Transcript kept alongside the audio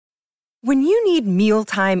When you need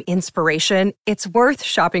mealtime inspiration, it's worth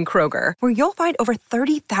shopping Kroger, where you'll find over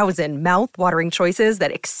 30,000 mouth-watering choices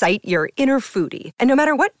that excite your inner foodie. And no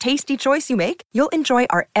matter what tasty choice you make, you'll enjoy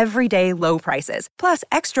our everyday low prices, plus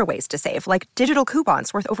extra ways to save, like digital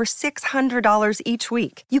coupons worth over $600 each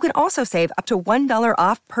week. You can also save up to $1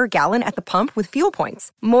 off per gallon at the pump with fuel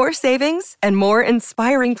points. More savings and more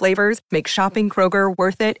inspiring flavors make shopping Kroger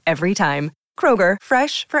worth it every time. Kroger,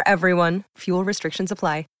 fresh for everyone. Fuel restrictions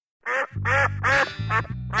apply.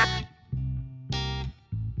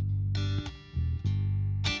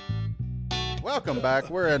 Welcome back.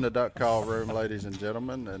 We're in the duck call room, ladies and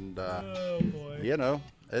gentlemen, and you know,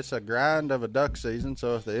 it's a grind of a duck season.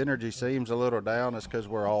 So if the energy seems a little down, it's because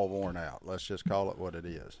we're all worn out. Let's just call it what it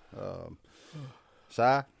is.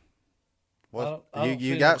 Si, what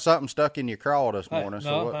you got something stuck in your craw this morning?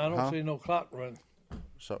 No, I don't see no clock running.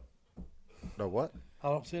 So, the what? I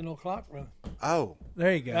don't see no clock running. Oh,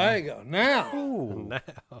 there you go. There you go. Now. Ooh. Now.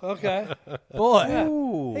 Okay. Boy,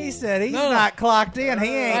 Ooh. he said he's not clocked in. He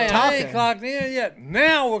ain't talking. I ain't clocked in yet.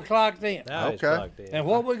 Now we're clocked in. Now okay. he's clocked in. And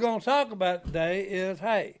what we're going to talk about today is,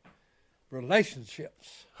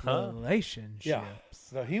 relationships. Relationships. Yeah.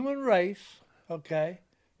 The human race, okay,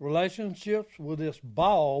 relationships with this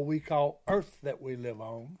ball we call Earth that we live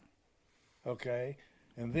on, okay.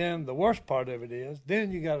 And then the worst part of it is,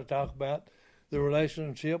 then you got to talk about the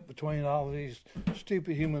relationship between all these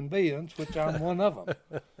stupid human beings, which I'm one of them.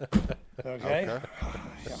 Okay?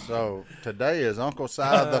 So today is Uncle Si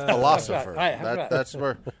the philosopher. That's right. That's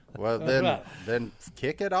where. Well, That's then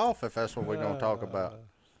kick it off if that's what we're going to talk about.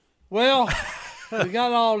 Well, we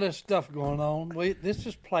got all this stuff going on. This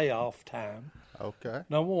is playoff time. Okay.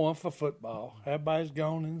 Number one for football. Everybody's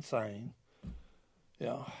gone insane.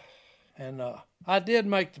 Yeah. And I did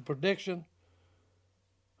make the prediction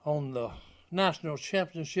on the national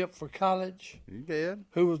championship for college. You did?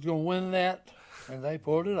 Who was going to win that? And they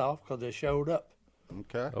pulled it off because they showed up.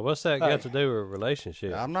 Okay. Well, what's that got to do with a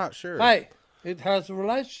relationship? I'm not sure. Hey, it has a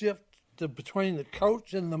relationship between the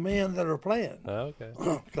coach and the men that are playing. Oh, okay.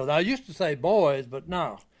 Because I used to say boys, but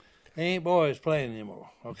no, they ain't boys playing anymore.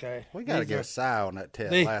 Okay. We got to get Si on that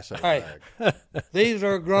Ted Lasso hey, bag. These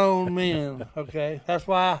are grown men. Okay. That's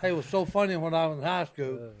why it was so funny when I was in high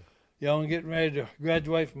school. You know, getting ready to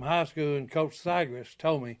graduate from high school, and Coach Sigris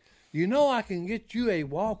told me, "You know, I can get you a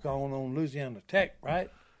walk-on Louisiana Tech, right?"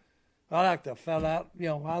 I like to fell out. You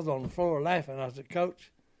know, I was on the floor laughing. I said,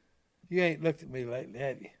 "Coach, you ain't looked at me lately,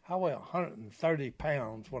 have you? I weigh 130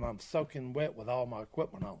 pounds when I'm soaking wet with all my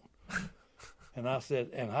equipment on." And I said,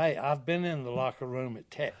 "And hey, I've been in the locker room at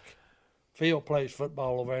Tech. Phil plays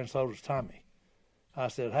football over there, and so does Tommy." I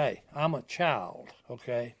said, "Hey, I'm a child,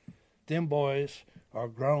 okay? Them boys are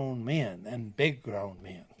grown men and big grown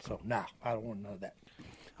men. So, nah, I don't want none of that.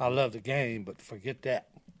 I love the game, but forget that."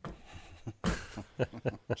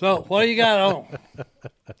 So, what do you got on?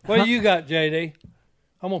 What do you got, JD?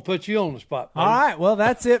 I'm going to put you on the spot, buddy. All right, well,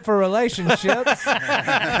 that's it for relationships.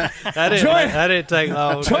 That didn't take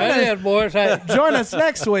long. Join us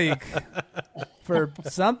next week for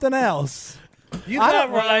something else. You got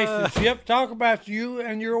relationships. Talk about you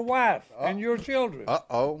and your wife and your children.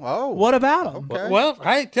 Oh. What about them? Okay. Well,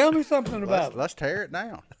 hey, tell me something about it. Let's tear it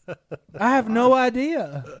down. I have no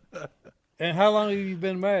idea. And how long have you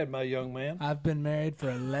been married, my young man? I've been married for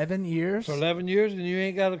 11 years. For 11 years, and you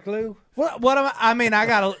ain't got a clue? What am I mean,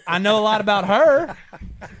 I know a lot about her.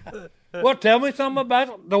 Well, tell me something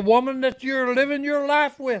about the woman that you're living your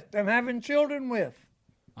life with and having children with.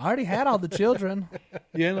 I already had all the children.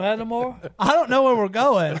 You ain't had no more? I don't know where we're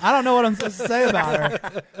going. I don't know what I'm supposed to say about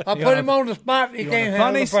her. I put him on the spot. He can't handle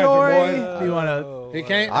funny the pressure, story? boy. Do you want to? He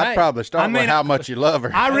can't. I'd probably start with how much you love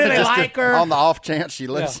her. I really Just like her. On the off chance she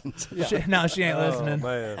listens. Yeah. She ain't listening.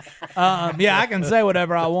 Man. Yeah, I can say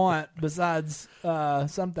whatever I want besides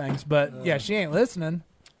some things, but yeah, she ain't listening.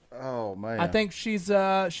 Oh man! I think she's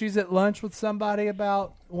at lunch with somebody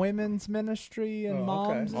about women's ministry and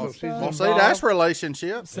moms. Okay. And So stuff. Well, see, that's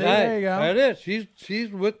relationships. See, there you go. That is.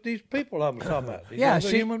 She's with these people I'm talking about. These Yeah, other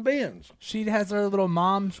human beings. She has her little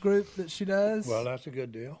moms group that she does. Well, that's a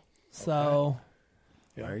good deal. So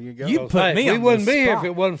There you go. you put me we on wouldn't the be here if spot.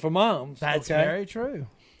 it wasn't for moms. That's okay? very true.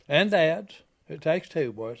 And dads. It takes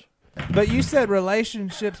two, boys. But you said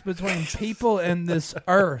relationships between people and this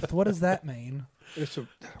earth. What does that mean?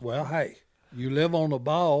 Well, hey, you live on a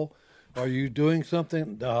ball. Are you doing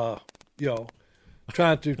something, trying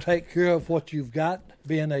to take care of what you've got,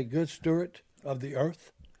 being a good steward of the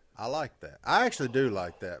earth? I like that. I actually do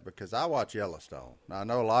like that because I watch Yellowstone. Now, I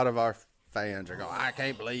know a lot of our fans are going, I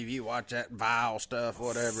can't believe you watch that vile stuff,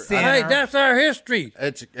 whatever. Hey, that's our history.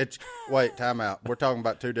 It's wait, time out. We're talking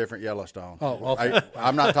about two different Yellowstones. Oh, okay.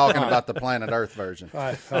 I'm not talking about the Planet Earth version.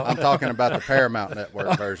 Right. I'm talking about the Paramount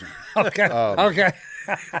Network version. Okay. Okay.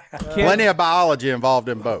 Plenty of biology involved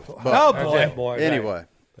in both. But Oh, There's boy. that boy. anyway,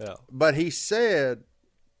 Yeah. but he said,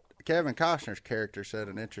 Kevin Costner's character said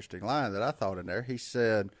an interesting line that I thought in there. He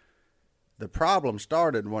said, the problem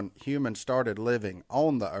started when humans started living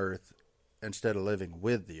on the earth instead of living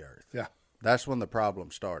with the earth. Yeah. That's when the problem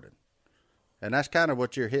started. And that's kind of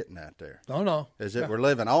what you're hitting at there. No. Is that we're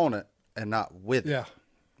living on it and not with Yeah. it.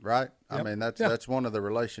 Right? I Yep. mean, that's Yeah. that's one of the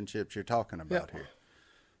relationships you're talking about Yeah. here.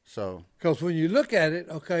 So, Because when you look at it,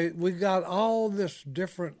 okay, we got all this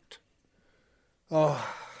different, all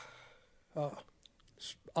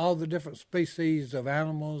the different species of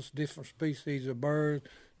animals, different species of birds,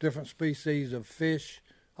 different species of fish,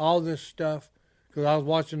 all this stuff. Because I was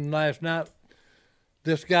watching last night,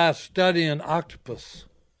 this guy's studying octopus,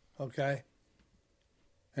 okay?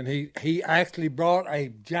 And he actually brought a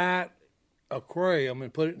giant aquarium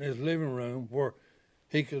and put it in his living room where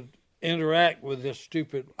he could interact with this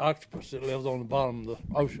stupid octopus that lives on the bottom of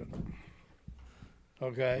the ocean.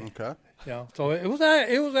 Okay. okay. Yeah. So it was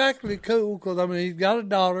actually cool because I mean he's got a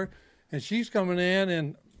daughter, and she's coming in,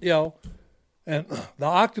 and and the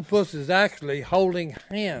octopus is actually holding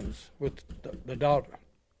hands with the daughter.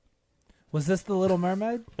 Was this the Little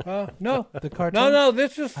Mermaid? No, The cartoon? no.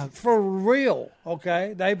 This is for real.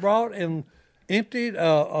 Okay. They brought and emptied,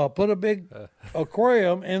 put a big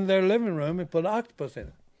aquarium in their living room and put an octopus in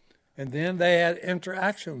it, and then they had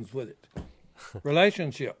interactions with it,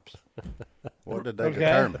 relationships. What did they Okay.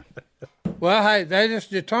 determine? Well, hey, they just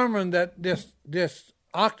determined that this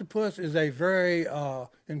octopus is a very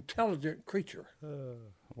intelligent creature.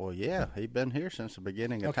 Well, yeah, he'd been here since the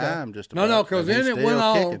beginning of Okay. time. Just No, about, because and then he's it went still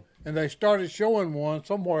on, kicking. and they started showing one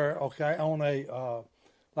somewhere, okay, on a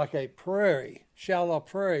like a prairie, shallow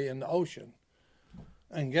prairie in the ocean.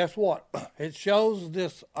 And guess what? It shows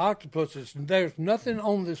this octopus. There's nothing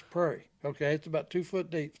on this prairie. Okay, it's about 2 foot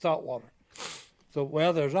deep, salt water. So,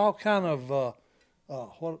 well, there's all kind of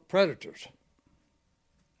predators.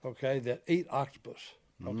 Okay, that eat octopus.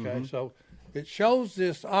 Okay, so it shows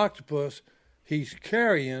this octopus. He's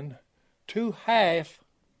carrying 2 halves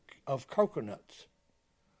of coconuts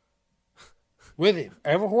with him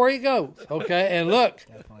everywhere he goes. Okay, and look,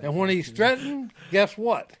 and when he's threatened, guess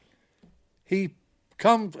what? He gets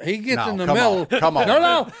No, in the come middle. on, come on.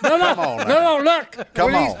 No. Come on now. No, look.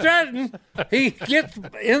 Come when he's on. threatened, he gets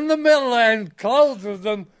in the middle and closes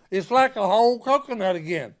them. It's like a whole coconut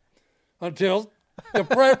again until the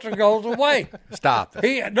pressure goes away. Stop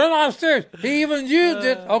it. I'm serious. He even used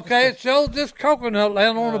it. Okay, it shows this coconut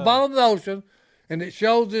laying on the bottom of the ocean, and it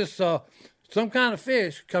shows this some kind of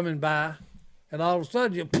fish coming by, and all of a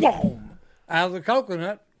sudden, boom, out of the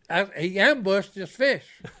coconut, he ambushed this fish.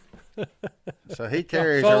 So he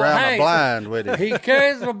carries So, around hey, a blind with him. He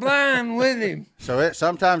carries a blind with him. So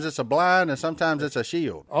sometimes it's a blind and sometimes it's a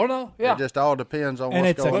shield. Oh no, yeah. It just all depends on And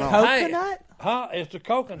what's it's a going on. coconut? It's a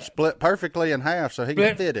coconut. Split perfectly in half so he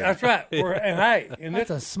can fit it. That's right. And That's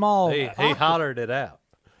a small. He hollered it out.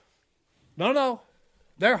 no,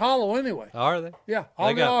 they're hollow anyway. Are they? Yeah, all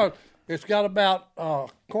They they got- are. It's got about a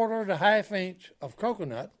quarter to half inch of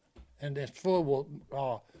coconut, and it's full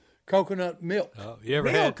of coconut milk. Oh, you ever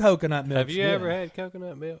Real had? coconut milk. Have you ever had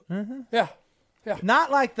coconut milk? Yeah.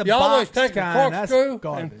 Not like the You always box take a kind. That's corkscrew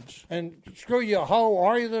garbage. and screw your hole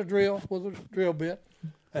or either drill with a drill bit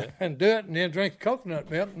and do it, and then drink the coconut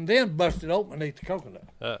milk, and then bust it open and eat the coconut.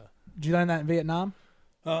 Did you learn that in Vietnam?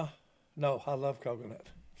 No, I love coconut,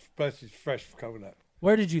 especially fresh coconut.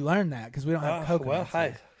 Where did you learn that? Because we don't have Well, coconuts.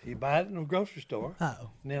 hey, you buy it in the grocery store. Oh.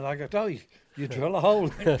 And then, like I told you, you drill a hole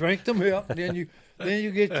and drink the milk, and then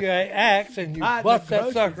you get your axe and you Hide bust the that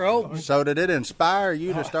grocery sucker open. So did it inspire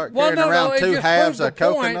you to start Well, carrying around it 2 just halves proves of the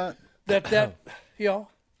point coconut that that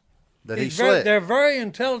he he's slick? they're very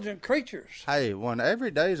intelligent creatures. Hey, when every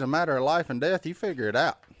day is a matter of life and death, you figure it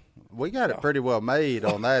out. We got it pretty well made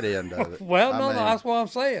on that end of it. Well, I no, mean, that's what I'm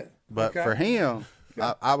saying. But okay? for him,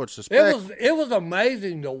 I would suspect it was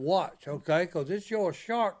amazing to watch. Okay, because it's your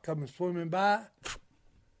shark coming swimming by,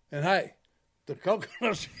 and hey, the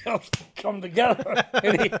coconut shells come together,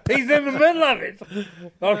 and he's in the middle of it.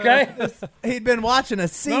 Okay. He'd been watching a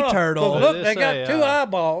sea No, turtle. Look, Does they it got say, 2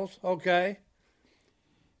 eyeballs. Okay.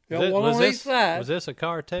 One on each side. Was this a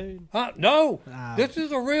cartoon? No, this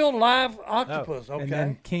is a real live octopus. Okay. And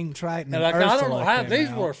then King Triton And and like, I Ursula don't know how came these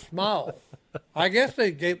out. were small. I guess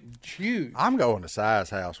they get huge. I'm going to Si's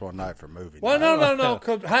house one night for movie Well, night. no.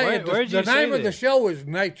 Because hey, Where'd the you name see of the this? show is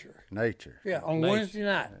Nature. Nature. Yeah, on Nature. Wednesday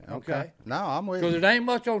night. Okay. No, I'm with Because you. it ain't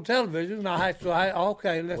much on television.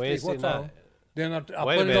 Okay, let's see Wednesday what's night. on. Then I Wait put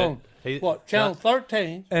a it minute. on He- channel not-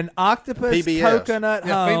 13. An octopus PBS. coconut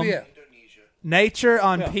Yeah, home. PBS. Nature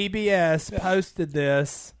on Yeah. PBS posted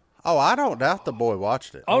this. Oh, I don't doubt the boy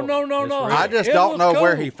watched it. Oh no. I just It don't was know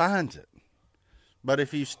where cool. he finds it. But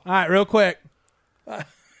if you All right, real quick.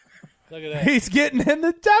 Look at that. He's getting in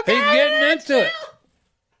the dugout. He's getting into it.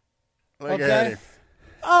 look Okay. at him.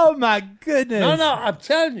 Oh my goodness. No, I'm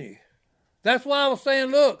telling you. That's why I was saying,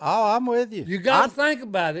 look, Oh, I'm with you. you got to think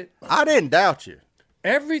about it. I didn't doubt you.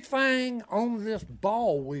 Everything on this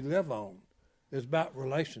ball we live on is about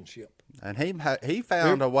relationship. And he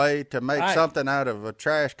found a way to make Right. something out of a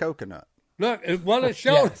trash coconut. Look, it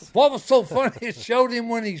showed. Yes. What was so funny? It showed him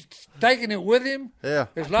when he's taking it with him. Yeah.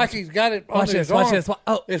 It's like he's got it on Watch his this, watch arm. this.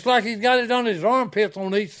 Oh. It's like he's got it on his armpits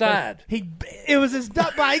on each side. It was his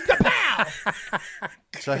duck bite. Pow!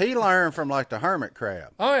 So he learned from like the hermit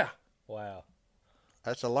crab. Oh yeah. Wow.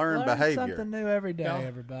 That's a learned Learn behavior. something new every day, Yeah.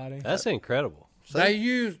 everybody. That's incredible. They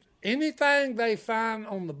used anything they find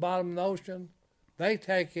on the bottom of the ocean, they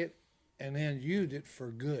take it and then use it for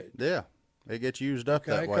good. Yeah. It gets used up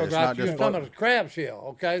Okay, that way. because It's I not was just talking about the crab shell.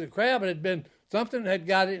 Okay, the crab had been something had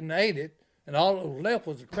got it and ate it, and all that was left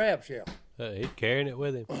was the crab shell. He's carrying it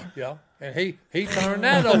with him. Yeah, and he turned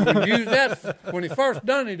that over and used that when he first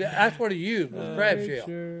done it. That's what he used was crab shell.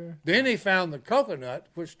 Sure. Then he found the coconut,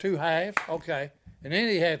 which two halves. Okay, and then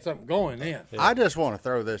he had something going in. I just want to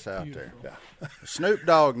throw this out there. Snoop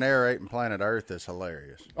Dogg narrating Planet Earth is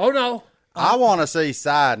hilarious. Oh no, I want to see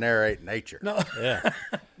Cy narrate nature. no, Yeah.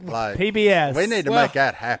 PBS. Like we need to Well- make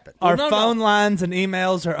that happen. Our no, no. phone lines and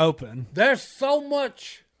emails are open. there's so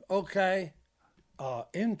much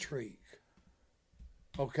intrigue.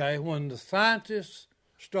 Okay, when the scientists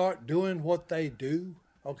start doing what they do,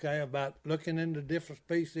 okay, about looking into different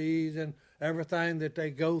species and everything that they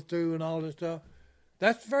go through and all this stuff,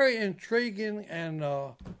 that's very intriguing and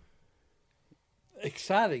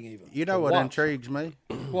exciting even. You know to what watch. intrigues me?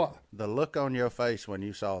 What? The look on your face when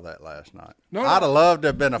you saw that last night. No, I'd no. have loved to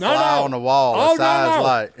have been a No, fly no. on the wall. Oh, As Cy's no.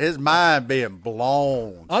 like his mind being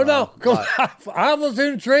blown. Oh son. no, because Like, I was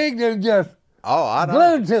intrigued and just oh, I know.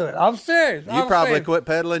 glued to it. I'm serious. You I'm probably serious. quit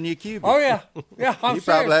peddling your cubit. Oh yeah, yeah. I'm You probably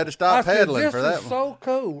serious. had to stop I said, peddling this for that is one. so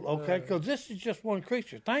cool, okay? Because this is just one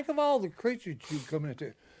creature. Think of all the creatures you come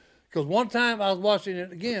into. Because one time I was watching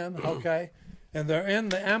it again, okay, and they're in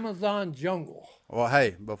the Amazon jungle. Well,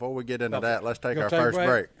 hey, before we get into that, let's take You'll our take a first break.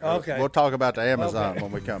 break? Okay. We'll talk about the Amazon Okay.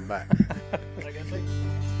 when we come back.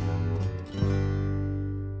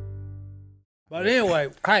 But anyway,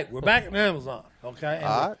 hey, we're back in Amazon, okay? And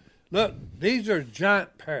All right. Look, these are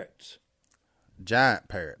giant parrots. Giant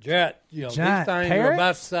parrot. Giant, Giant these things are about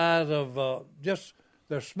parrots? the size of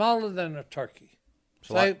they're smaller than a turkey.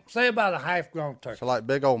 So like- Say about a half-grown turkey. So like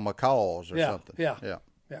big old macaws or Yeah, something. yeah. Yeah.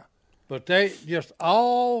 Yeah. But they just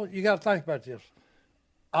all, you got to think about this,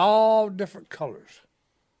 all different colors.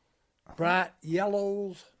 Bright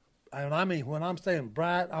yellows. And I mean, when I'm saying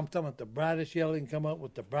bright, I'm talking about the brightest yellow can come up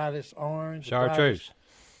with the brightest orange. the Chartreuse.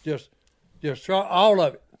 brightest- Just all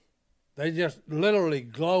of it. They just literally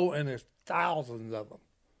glow, and there's thousands of them.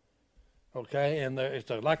 Okay? And it's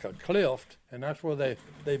like a cliff, and that's where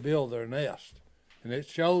they build their nest. And it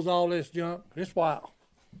shows all this junk. It's wild.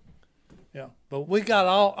 Yeah, but we got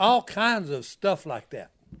all kinds of stuff like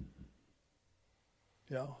that.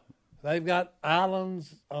 You know, they've got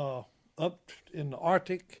islands up in the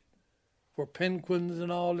Arctic for penguins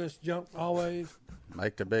and all this junk always.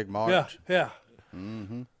 Make the big march. Yeah, yeah.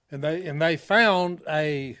 Mm-hmm. And they found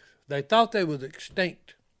they thought they was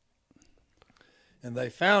extinct, and they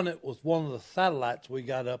found it was one of the satellites we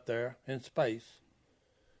got up there in space.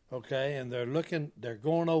 Okay, and they're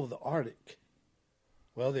going over the Arctic.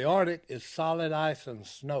 Well, the Arctic is solid ice and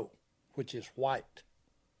snow, which is white.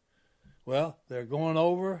 Well, they're going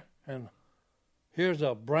over, and here's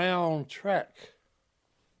a brown track,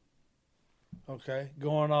 okay,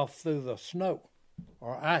 going off through the snow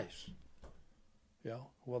or ice. Yeah,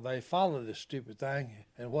 well, they followed this stupid thing,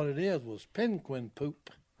 and what it is was penguin poop.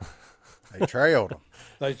 They trailed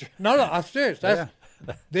them. No, I'm serious.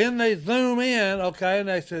 Then they zoom in, okay, and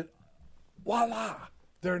they said, voila,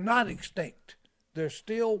 they're not extinct. There's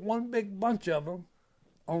still one big bunch of them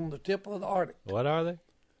on the tip of the Arctic. What are they?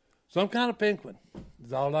 Some kind of penguin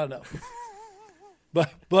is all I know.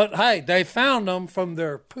 but hey, they found them from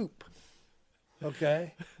their poop,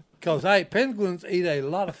 okay? Because, hey, penguins eat a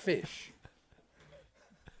lot of fish,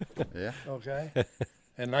 Yeah. okay?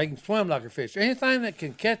 and they can swim like a fish. Anything that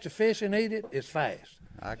can catch a fish and eat it is fast.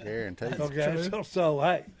 I guarantee you. Okay, so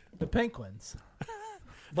hey, The penguins.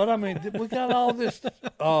 but I mean, we got all this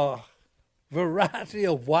variety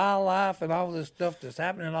of wildlife and all this stuff that's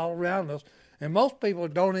happening all around us, and most people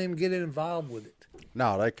don't even get involved with it.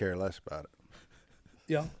 No, they care less about it.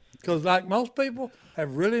 Yeah, because like most people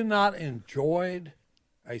have really not enjoyed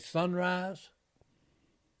a sunrise.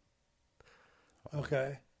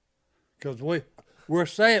 Okay, because we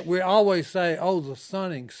always say, oh, the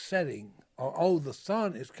sun is setting, or oh, the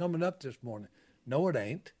sun is coming up this morning. No, it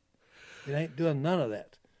ain't. It ain't doing none of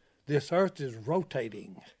that. This earth is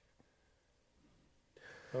rotating.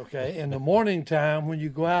 Okay, in the morning time when you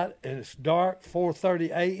go out and it's dark, 4:30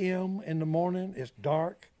 a.m. in the morning, it's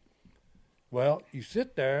dark. Well, you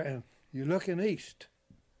sit there and you're looking east,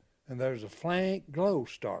 and there's a faint glow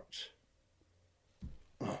starts.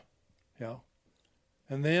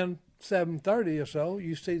 And then 7:30 or so,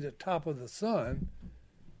 you see the top of the sun.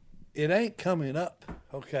 It ain't coming up.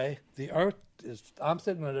 Okay, the earth is. I'm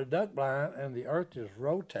sitting at a duck blind, and the earth is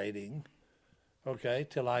rotating. Okay,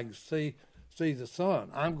 till I can see the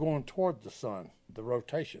sun. I'm going toward the sun, the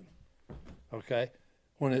rotation. Okay,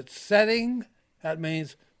 when it's setting, that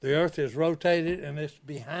means the earth is rotated and it's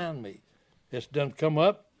behind me. It's done come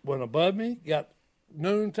up, went above me, got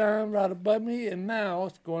noontime right above me, and now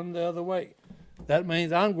it's going the other way. That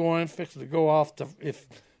means I'm going fixing to go off. If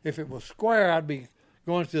it was square, I'd be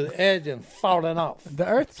going to the edge and falling off. The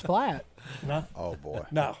Earth's flat. No, Oh boy.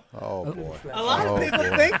 no. Oh boy. A lot of people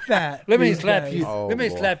boy. think that. Let me these slap days. you. Oh, Let me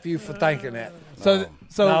boy. slap you for thinking that. So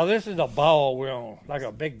No, this is a ball we're on, like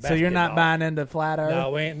a big. so you're not basketball. buying into flat Earth? No,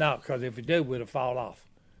 we ain't not, because if we do, we'd have fall off.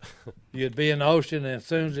 You'd be in the ocean, and as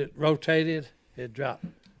soon as it rotated, it dropped.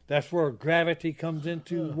 That's where gravity comes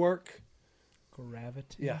into work.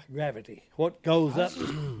 Gravity. Yeah, gravity. What goes up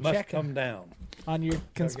must checking. come down. On your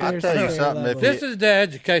conspiracy I'll tell you theory something, level. if This is the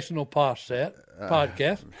educational podcast.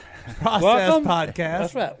 Process Welcome. podcast.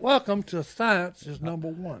 That's right. Welcome to Science is Number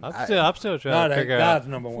One. I'm still trying No, to that figure God's out.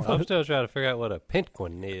 number one. I'm still trying to figure out what a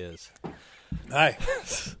penguin is. Hey,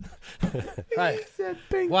 hey.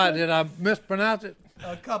 Why did I mispronounce it?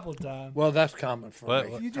 A couple times. Well, that's common for What-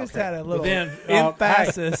 me. You just had a little then,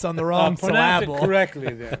 emphasis on the wrong pronounce syllable. it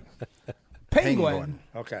correctly then. Penguin.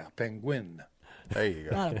 Okay, a penguin. There you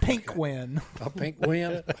go. Not a pink win. A pink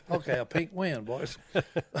win. Okay, a pink win, boys.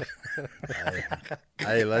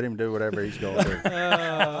 Hey, let him do whatever he's going to do. Hey,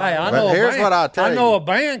 I But know. here's a band, what I'll tell I know you. a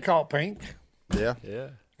band called Pink. Yeah. Yeah.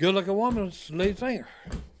 Good-looking woman's lead singer.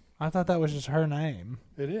 I thought that was just her name.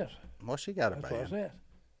 It is. Well, she got a That's what I band. said.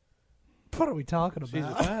 What are we talking She's a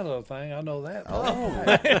about? fine little thing. I know that.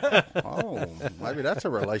 Oh, maybe that's a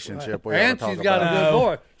relationship we ought to And talk she's got about. a good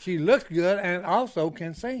voice. She looks good and also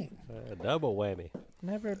can sing. A double whammy.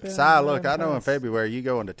 Never been. Si, look, I know in February you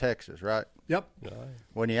go into Texas, right? Yep.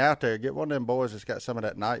 When you're out there, get one of them boys that's got some of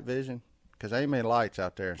that night vision, because there ain't many lights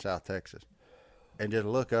out there in South Texas, and just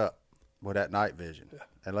look up with that night vision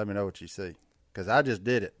and let me know what you see. Because I just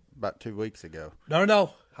did it about 2 weeks ago. No.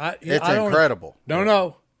 It's I don't- incredible.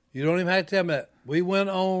 No. You don't even have to tell me that. We went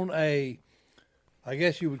on I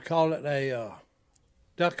guess you would call it a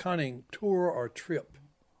duck hunting tour or trip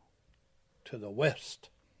to the west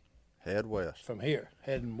Head west. from here,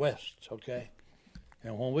 heading west, okay?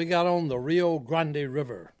 And when we got on the Rio Grande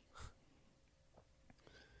River,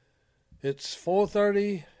 it's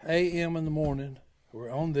 4:30 a.m. in the morning.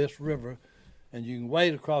 We're on this river, and you can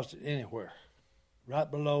wade across it anywhere.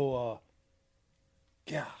 Right below,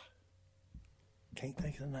 can't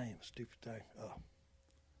think of the name, stupid thing.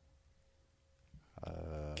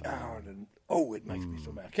 It makes me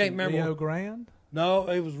so mad. I can't remember. Rio Grande. No,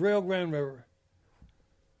 it was Rio Grande River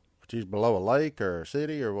She's below a lake or a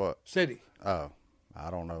city or what? City. Oh, I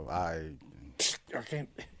don't know. I can't.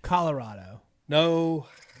 Colorado. No,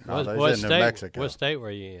 No, they What was in New state? Mexico. What state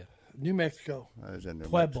were you in? New Mexico, They was in New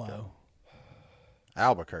Pueblo. Mexico.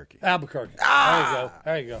 Albuquerque. Albuquerque.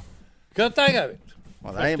 There you go. Couldn't think of it.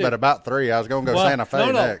 Well, they ain't but about 3. I was going to go Well, Santa Fe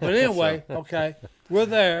no. next. But anyway, okay, we're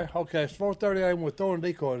there. Okay, it's 4:30 a.m. We're throwing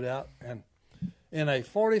decoys out, and in a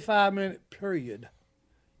 45-minute period,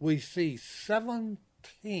 we see 17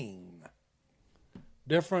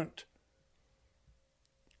 different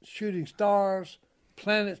shooting stars,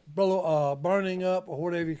 planets burning up, or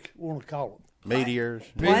whatever you want to call them. Meteors.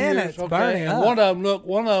 Planets burning and up.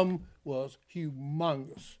 one of them was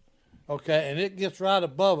humongous. Okay, and it gets right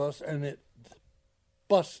above us, and it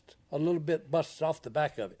busts off the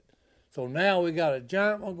back of it. So now we got a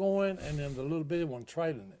giant one going, and then the little bitty one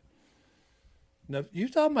trailing it. Now you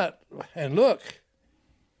talking about, and look,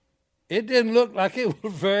 it didn't look like it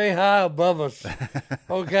was very high above us.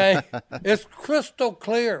 Okay? It's crystal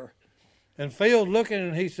clear. And Phil's looking,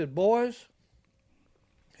 and he said, boys,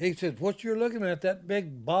 he said, what you're looking at, that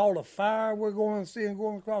big ball of fire we're going to see and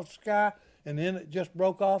going across the sky, and then it just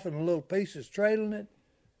broke off and a little piece is trailing it.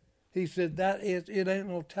 He said, it ain't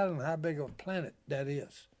no telling how big of a planet that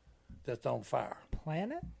is that's on fire.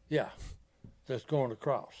 Planet? Yeah, that's going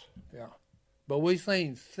across. Yeah. But we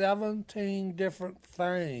seen 17 different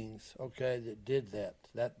things, okay, that did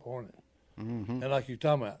that morning. Mm-hmm. And like you're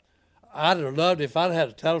talking about, I'd have loved, if I'd had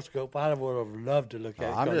a telescope, I would have loved to look at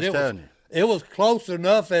it. I'm just telling you. It was close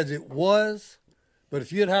enough as it was, but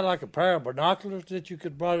if you had like a pair of binoculars that you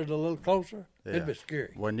could brought it a little closer, it'd be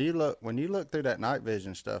scary. When you look through that night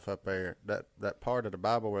vision stuff up there, that part of the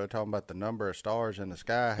Bible where they're talking about the number of stars in the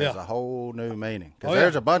sky has a whole new meaning. Because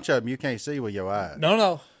there's a bunch of them you can't see with your eyes.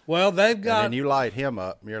 No. Well, they've got. And then you light him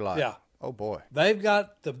up, and you're like, oh boy. They've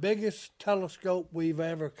got the biggest telescope we've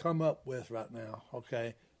ever come up with right now,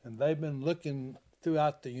 okay? And they've been looking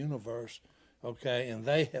throughout the universe, okay? And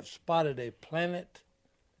they have spotted a planet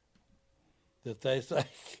that they say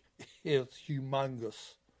is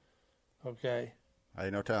humongous, okay?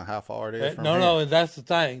 Ain't no telling how far it is from No, here. no, and that's the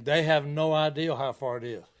thing. They have no idea how far it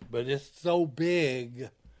is. But it's so big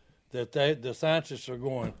that the scientists are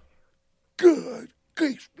going, good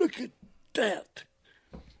grief, look at that.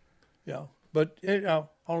 But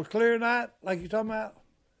on a clear night, like you're talking about,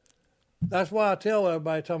 that's why I tell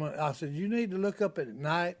everybody, I said, you need to look up at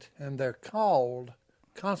night, and they're called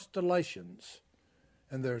constellations.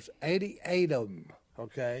 And there's 88 of them,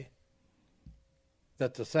 okay,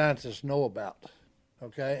 that the scientists know about,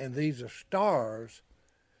 okay? And these are stars.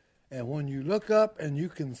 And when you look up and you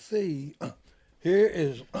can see, here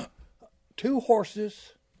is 2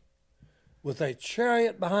 horses with a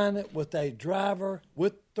chariot behind it, with a driver,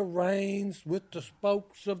 with the reins, with the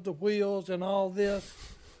spokes of the wheels and all this,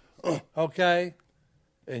 okay?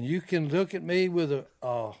 And you can look at me with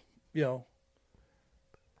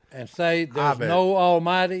and say there's no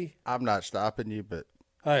Almighty. I'm not stopping you, but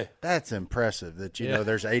hey, that's impressive that you know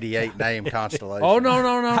there's 88 name constellations. Oh, no.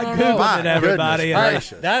 I Googled it, everybody.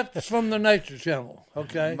 Gracious. That's from the Nature Channel,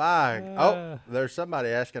 okay? There's somebody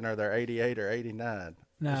asking, are there 88 or 89?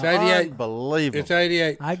 No. It's 88. Unbelievable. It's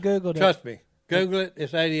 88. I Googled it. Trust me. Google it.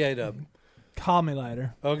 It's 88 of them. Call me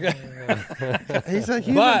later. Okay? He's a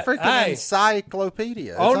human freaking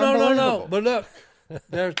encyclopedia. It's No. But look,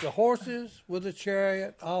 there's the horses with the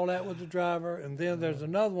chariot, all that with the driver, and then there's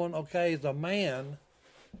another one, okay, is a man,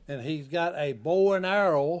 and he's got a bow and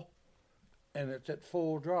arrow, and it's at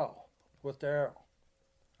full draw with the arrow.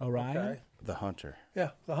 Orion? Okay? The hunter.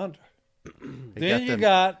 Yeah, the hunter. Then you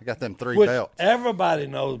got them 3 which belts. everybody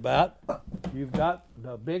knows about. You've got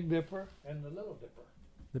the Big Dipper and the Little Dipper.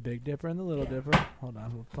 The Big Dipper and the Little Dipper. Hold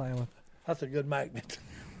on, we're playing with. That's a good magnet.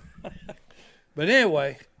 But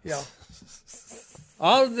anyway,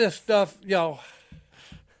 all of this stuff,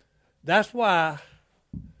 that's why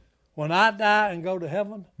when I die and go to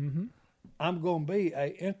heaven, I'm going to be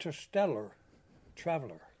an interstellar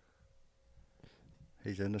traveler.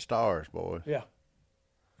 He's in the stars, boy. Yeah.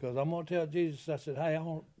 Because I'm going to tell Jesus, I said, hey, I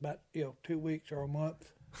want about 2 weeks or a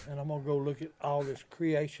month, and I'm going to go look at all this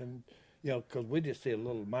creation, because we just see a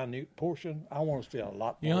little minute portion. I want to see a lot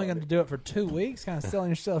more. You're only going to do it for 2 weeks? Kind of selling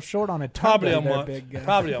yourself short on a Probably a there, month. big guy.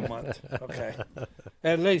 Probably a month. Okay.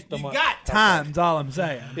 At least a month. You got time's all I'm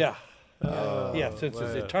saying. Yeah. Since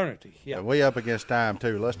it's eternity. Yeah. And we up against time,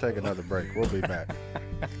 too. Let's take another break. We'll be back.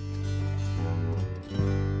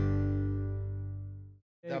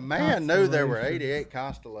 The man knew there were 88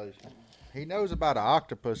 constellations. He knows about an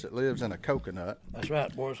octopus that lives in a coconut. That's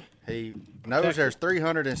right, boys. He knows there's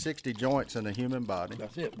 360 joints in the human body.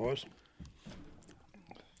 That's it, boys.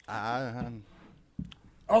 I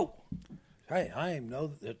even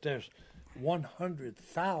know that there's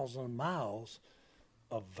 100,000 miles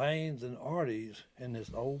of veins and arteries in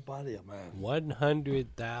this old body of mine.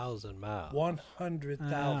 100,000 miles.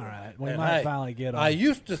 100,000. All right, we And might finally get on. I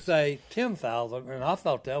used to say 10,000, and I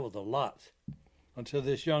thought that was a lot until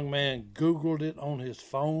this young man Googled it on his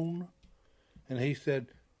phone, and he said,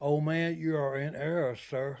 "Oh, man, you are in error,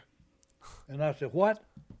 sir." And I said, "What?"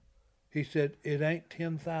 He said, "It ain't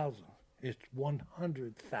 10,000. It's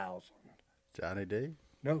 100,000. Johnny D.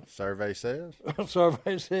 No. Survey says.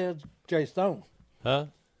 Survey says Jay Stone. Huh?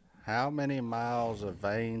 How many miles of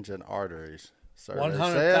veins and arteries? Survey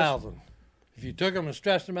 100,000. If you took them and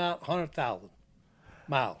stretched them out, 100,000.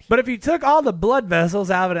 miles. But if you took all the blood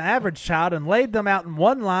vessels out of an average child and laid them out in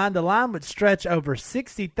one line, the line would stretch over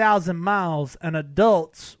 60,000 miles, and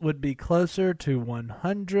adults would be closer to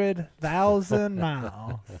 100,000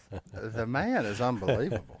 miles. The man is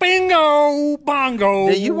unbelievable. Bingo,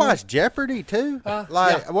 bongo. Do you watch Jeopardy too?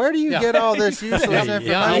 Where do you get all this useless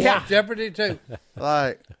information? Yeah, I watch Jeopardy too.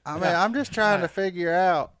 I'm just trying to figure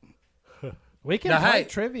out. We can Now, play hey,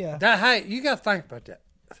 trivia. Hey, you got to think about that.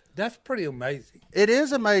 That's pretty amazing. It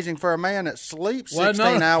is amazing for a man that sleeps Well,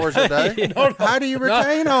 16 hours a day. How do you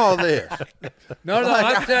retain all this? No,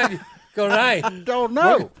 I tell you, because hey, Don't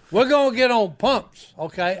know. we're going to get on pumps,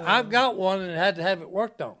 okay? I've got one and had to have it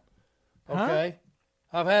worked on, okay?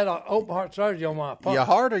 I've had an open heart surgery on my pump. Your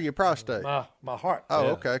heart or your prostate? My heart. Oh,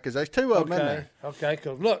 okay, because there's two of them in there. Okay,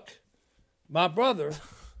 because look, my brother,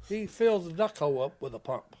 he fills the duct hole up with a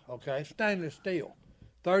pump, okay? Stainless steel,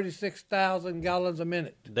 36,000 gallons a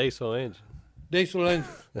minute. Diesel engine. Diesel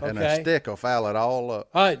engine, okay? And a stick will foul it all up.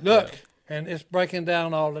 All right, look, and it's breaking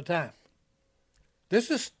down all the time.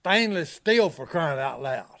 This is stainless steel, for crying out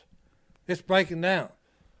loud. It's breaking down.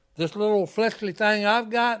 This little fleshly thing I've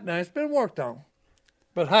got, now it's been worked on.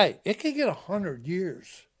 But hey, it can get 100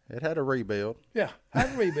 years. It had a rebuild. Yeah,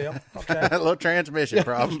 had a rebuild. Okay. A little transmission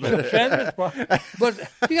problem. But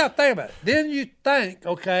you got to think about it. Then you think,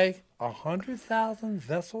 okay, 100,000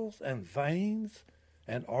 vessels and veins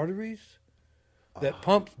and arteries that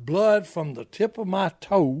pumps blood from the tip of my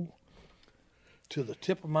toe to the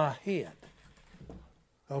tip of my head.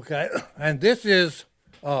 Okay, and this is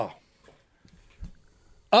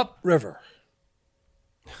upriver.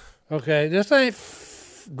 Okay, this ain't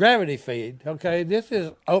gravity feed. Okay, this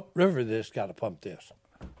is upriver that's got to pump this.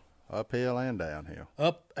 Uphill and downhill.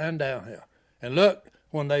 Up and downhill. And look,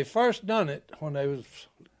 when they first done it, when they was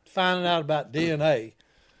finding out about DNA,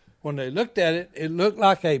 when they looked at it, it looked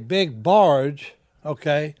like a big barge,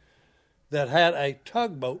 okay, that had a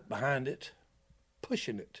tugboat behind it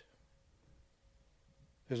pushing it.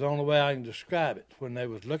 Is the only way I can describe it when they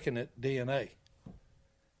was looking at DNA.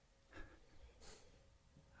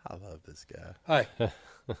 I love this guy. Hey,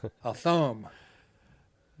 a thumb.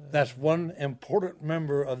 That's one important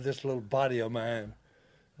member of this little body of mine.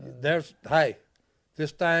 This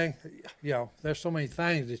thing, there's so many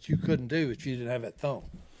things that you couldn't do if you didn't have that thumb.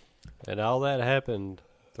 And all that happened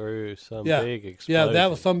through some big explosion. Yeah, that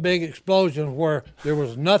was some big explosion where there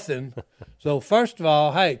was nothing. So first of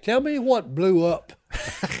all, hey, tell me what blew up.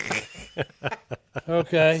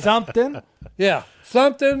 Okay. Something. Yeah,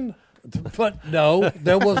 something. But no,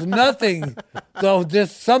 there was nothing. So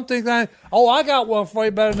just something. Oh, I got one for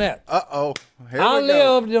you better than that. Uh-oh. Here I we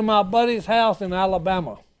go. lived in my buddy's house in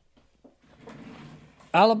Alabama.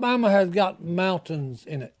 Alabama has got mountains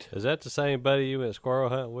in it. Is that the same buddy you went squirrel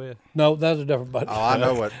hunting with? No, that's a different buddy. Oh, I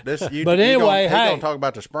know what this. But anyway, he's hey. gonna talk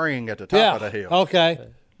about the spring at the top of the hill. Okay.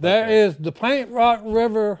 There is the Paint Rock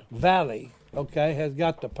River Valley. Okay, has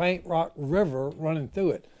got the Paint Rock River running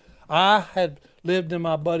through it. I had lived in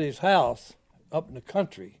my buddy's house up in the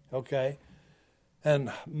country. Okay,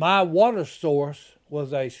 and my water source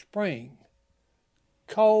was a spring,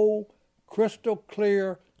 cold, crystal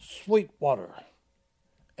clear, sweet water.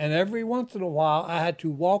 And every once in a while, I had to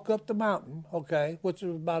walk up the mountain, okay, which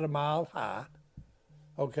was about a mile high,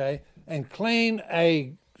 okay, and clean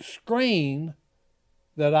a screen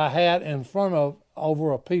that I had in front of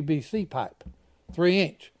over a PVC pipe,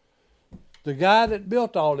 3-inch. The guy that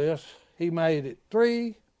built all this, he made it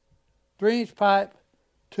 3-inch pipe,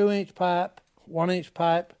 2-inch pipe, 1-inch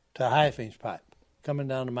pipe to a 1/2-inch pipe coming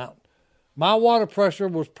down the mountain. My water pressure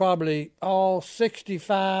was probably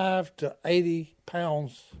 65 to 80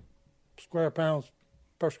 square pounds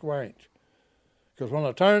per square inch. Because when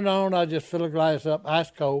I turned it on, I just fill a glass up,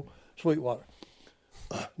 ice cold, sweet water.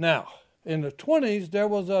 Now, in the 20s, there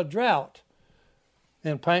was a drought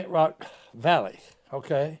in Paint Rock Valley,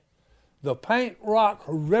 okay? The Paint Rock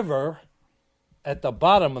River at the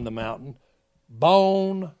bottom of the mountain,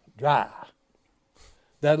 bone dry.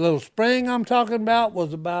 That little spring I'm talking about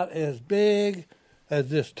was about as big as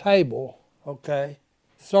this table, okay,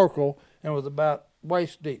 circle, and was about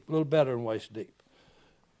waist deep, a little better than waist deep.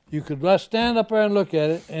 You could just stand up there and look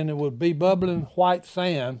at it, and it would be bubbling white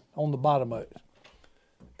sand on the bottom of it.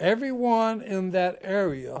 Everyone in that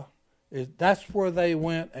area, that's where they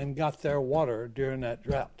went and got their water during that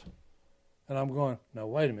drought. And I'm going, no,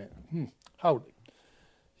 wait a minute. Hold it.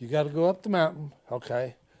 You got to go up the mountain,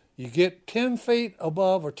 okay? You get 10 feet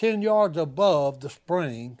above or 10 yards above the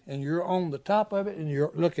spring, and you're on the top of it, and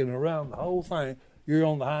you're looking around the whole thing. You're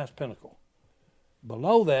on the highest pinnacle.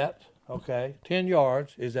 Below that, okay, 10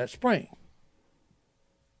 yards is that spring.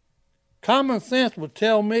 Common sense would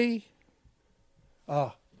tell me,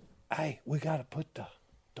 hey, we got to put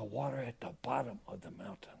the water at the bottom of the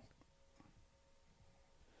mountain.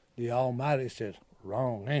 The Almighty said,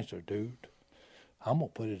 wrong answer, dude. I'm going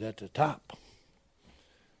to put it at the top.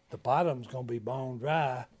 The bottom's going to be bone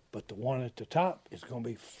dry, but the one at the top is going to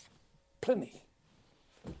be plenty.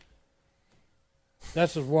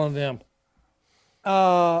 That's just one of them.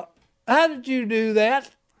 How did you do that?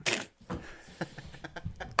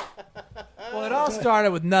 Well, it all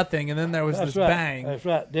started with nothing, and then there was this right. bang. That's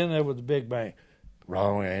right. Then there was the big bang.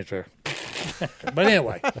 Wrong answer. But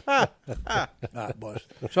anyway. All right, boys.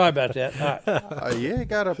 Sorry about that. All right. You ain't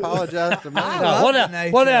got to apologize to me. Now,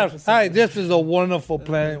 what else? Hey, this is a wonderful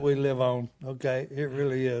planet we live on. Okay, it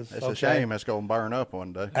really is. It's a shame it's going to burn up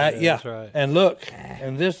one day. Yeah, That's right. and look,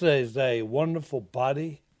 and this is a wonderful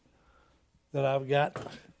body that I've got.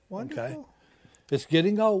 Wonderful. Okay, it's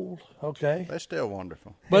getting old. Okay, They're still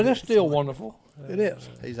wonderful. but it's still wonderful. It is.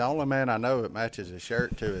 He's the only man I know that matches his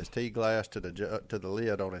shirt to his tea glass to the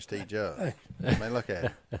lid on his tea jug. I mean, look at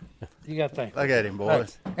him. You got to think. Look at him,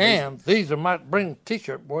 boys. And these are my bring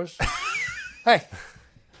T-shirt, boys. Hey,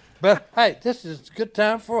 but hey, this is a good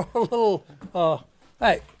time for a little.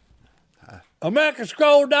 Hey,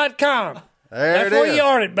 AmericanScroll.com. There That's it where is. you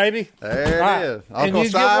earn it, baby. There it All right. is. And Uncle you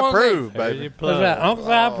Si get one of approved, There's baby. your That's plug. right. Uncle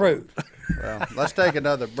Si approved. Well, let's take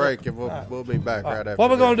another break, and we'll be back right after What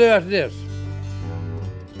we gonna this. do after this?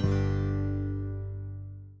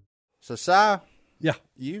 So, Si, Yeah.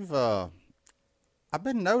 you've I've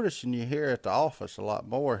been noticing you here at the office a lot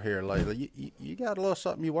more here lately. You got a little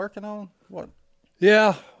something you working on? What?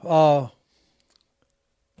 Yeah.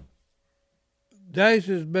 Jace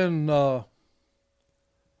has been.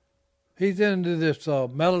 He's into this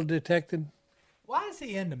metal detecting. Why is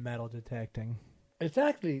he into metal detecting? It's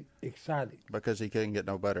actually exciting. Because he couldn't get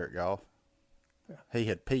no better at golf. He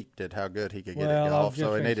had peaked at how good he could get Well, at I was golf, just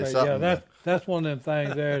so he gonna needed say, something. Yeah, that's one of them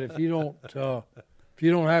things there. That if you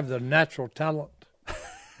don't have the natural talent.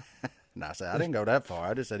 And I said, I didn't go that far.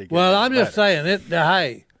 I just said he could Well, get I'm just better. saying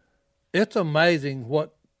hey, it's amazing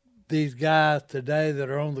what these guys today that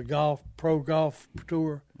are on the pro golf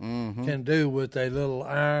tour can do with a little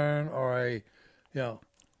iron or a, Yeah,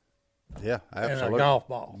 and absolutely. a golf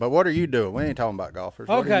ball. But what are you doing? We ain't talking about golfers.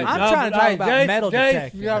 What are Okay, you I'm doing? trying to talk about metal Jace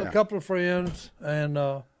detecting. got Yeah. a couple of friends and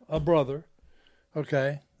a brother,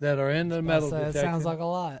 okay, that are in the metal So it detecting. sounds like a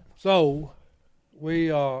lot. So we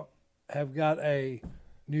have got a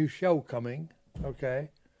new show coming, okay,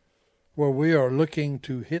 where we are looking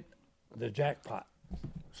to hit the jackpot.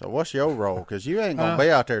 So what's your role? Because you ain't going to be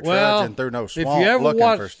out there Well, trudging through no if swamp you ever looking for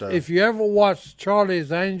watch, stuff. if you ever watched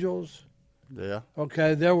Charlie's Angels, Yeah.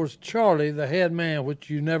 okay, there was Charlie, the head man, which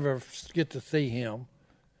you never get to see him.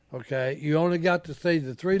 Okay, you only got to see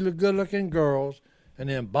the three good-looking girls and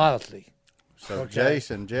then Bosley. So Okay.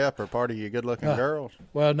 Jace and Jeff are part of you good-looking girls.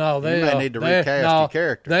 Well, no, they may need to they- recast no, your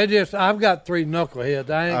character. They just, I've got three knuckleheads.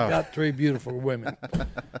 I ain't Oh. got three beautiful women.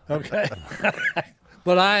 Okay,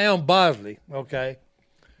 but I am Bosley. Okay,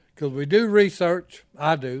 because we do research.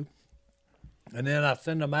 I do, and then I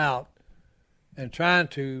send them out and trying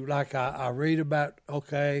to, like I read about.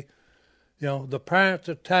 Okay, the pirates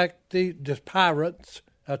attacked the pirates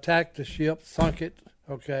attacked the ship, sunk it.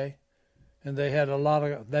 Okay. And they had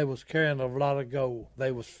they was carrying a lot of gold.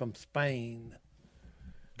 They was from Spain.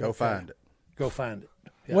 Go find it. Go find it.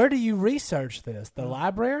 Yeah. Where do you research this? The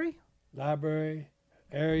library? Library,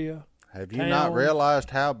 area. Have you not Town. realized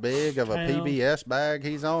how big of a Town. PBS bag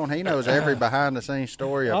he's on? He knows every behind-the-scenes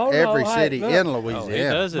story of Oh, no, every hey, city look. in He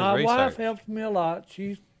Louisiana. does his My research. wife helps me a lot.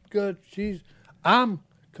 She's good. I'm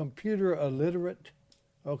computer illiterate.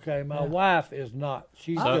 Okay, my wife is not.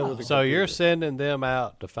 She's good with the So you're computer. sending them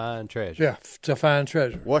out to find treasure. Yeah, to find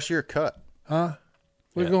treasure. What's your cut? Huh?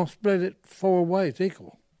 We're Yeah. gonna split it 4 ways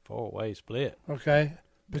equal. 4-way split. Okay.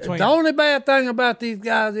 Between The only bad thing about these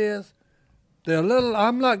guys is they're a little.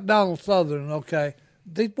 I'm like Donald Sutherland. Okay,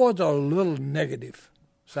 these boys are a little negative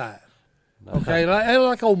side. Okay, they're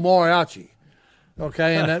like old Moriarty.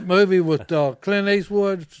 Okay, in that movie with Clint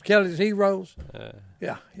Eastwood, Kelly's Heroes.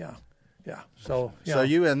 Yeah. So So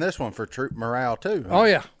you in this one for troop morale too? Huh? Oh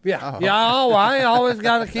yeah. Oh, I always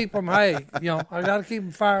got to keep them. Hey, I got to keep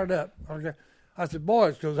them fired up. Okay. I said,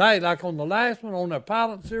 boys, because hey, like on the last one, on the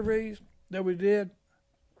pilot series that we did,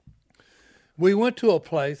 we went to a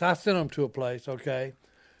place. I sent them to a place. Okay,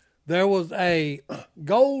 there was a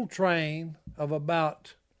gold train of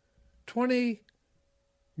about 20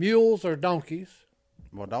 mules or donkeys.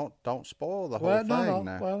 Well, don't spoil the whole Well, thing no.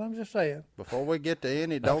 now. Well, I'm just saying. Before we get to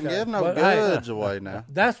any, don't Okay. give no But, hey, goods away now.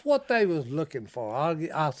 That's what they was looking for.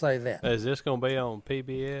 I'll say that. Is this going to be on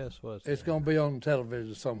PBS? What's It's going to be on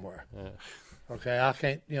television somewhere. Okay, I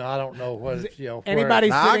can't. I don't know what it's. Where Anybody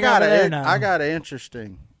Now, sitting over there now? I got an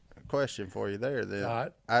interesting question for you there. Then, All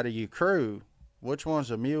right. out of your crew, which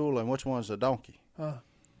one's a mule and which one's a donkey? No.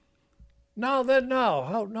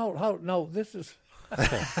 No. This is.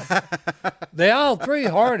 They all three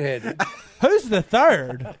hard headed. Who's the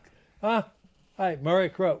third? Hey, Murray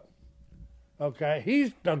Crow. Okay,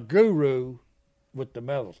 he's the guru with the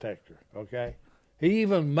metal detector. Okay, he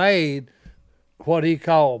even made what he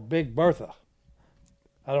called Big Bertha.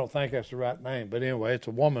 I don't think that's the right name, but anyway, it's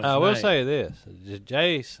a woman's name. I will say this: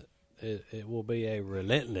 Jace, it will be a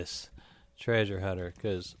relentless treasure hunter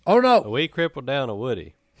because we crippled down a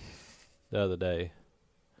Woody the other day,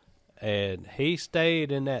 and he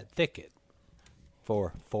stayed in that thicket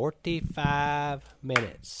for 45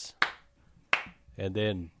 minutes, and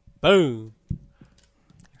then boom.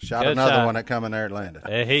 Shot Good another shot. one that come in there and landed.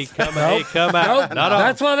 And he come out. No,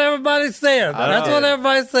 That's what everybody said. That's what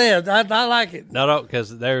everybody said. I like it. No,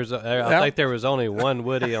 because I think there was only one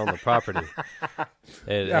Woody on the property,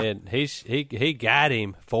 and he got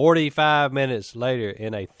him 45 minutes later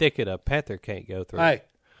in a thicket a panther can't go through. Hey,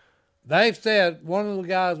 they've said, one of the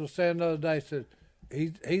guys was saying the other day, said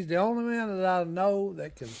he's the only man that I know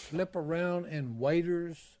that can slip around in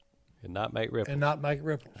waders And not make ripples. and not make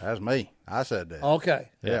ripples. That's me. I said that. Okay.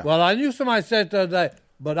 Yeah. Well, I knew somebody said it the other day,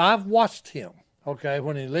 but I've watched him. Okay,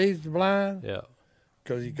 when he leaves the blind, Yeah.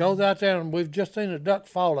 because he goes out there, and we've just seen a duck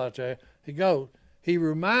fall out there. He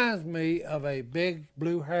reminds me of a big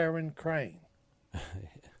blue heron crane.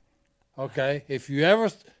 Okay, if you ever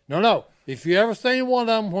seen one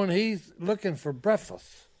of them when he's looking for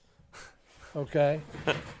breakfast. Okay,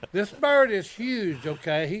 this bird is huge.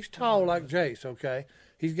 Okay, he's tall like Jace. Okay,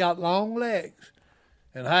 he's got long legs,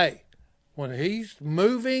 and hey, when he's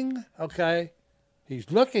moving, okay,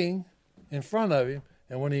 he's looking in front of him,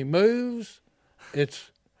 and when he moves,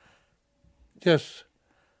 it's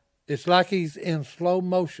like he's in slow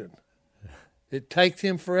motion. It takes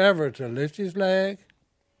him forever to lift his leg,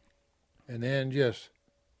 and then just.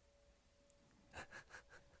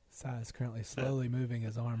 Si is currently slowly moving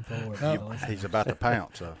his arm forward. He's about to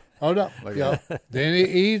pounce. So. Hold up. Look Yeah. at that. Then he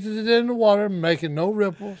eases it in the water, making no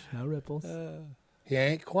ripples. No ripples. He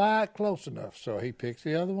ain't quite close enough, so he picks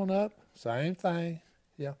the other one up. Same thing.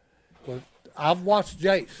 Yeah. But I've watched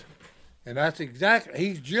Jace, and that's exactly.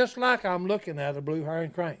 He's just like I'm looking at a blue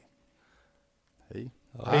heron crane.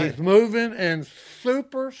 He's moving in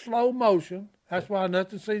super slow motion. That's why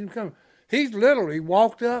nothing sees him coming. He's literally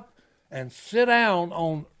walked up and sit down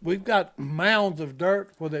on. We've got mounds of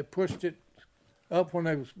dirt where they pushed it up when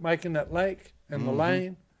they was making that lake and the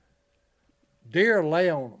lane. Deer lay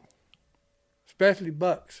on them, especially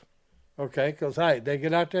bucks. Okay, because hey, they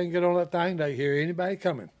get out there and get on that thing. They hear anybody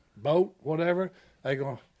coming, boat, whatever. They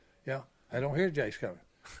go, yeah. They don't hear Jace coming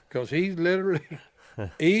because he's literally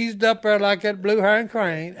eased up there like that blue heron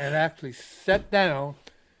crane and actually sat down.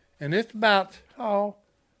 And it's about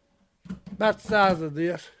the size of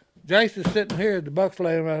this. Jace is sitting here. The buck's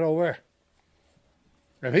laying right over there.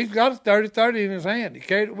 And he's got a 30-30 in his hand. He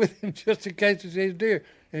carried it with him just in case he sees deer.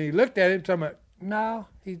 And he looked at him talking about, no,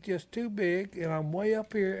 he's just too big, and I'm way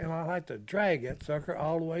up here, and I like to drag that sucker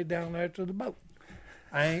all the way down there to the boat.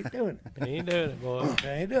 I ain't doing it. He ain't doing it, boy. I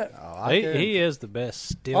ain't doing it. He is the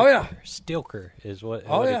best stilker. Oh, yeah. Stilker is what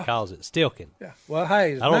yeah. he calls it. Stilking. Yeah. Well,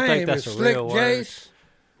 hey, his I don't name think that's is a Slick real word. Jace.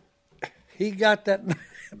 He got that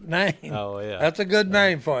name. Oh, yeah. That's a good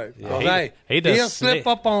name for him. Yeah, 'Cause, he does he'll slick.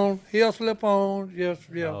 He'll slip on. Just,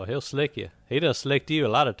 Oh, he'll slick you. He done slicked you a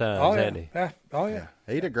lot of times, Oh, yeah. hasn't he? Yeah. Oh, yeah.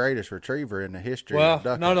 He the greatest retriever in the history Well, of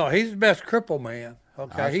ducking. no, he's the best cripple man.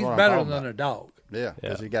 Okay, That's he's what I'm better talking than about. a dog. Yeah,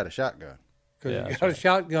 because Yeah. he got a shotgun. Because Yeah, he that's got a right.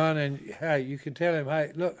 shotgun, and hey, you can tell him,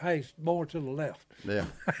 hey, look, hey, more to the left. Yeah.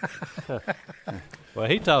 Well,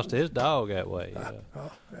 he talks to his dog that way.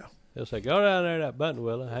 Oh, yeah. He'll say, go down there that button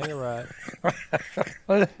wheeler, hang a right,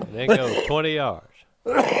 and then go 20 yards.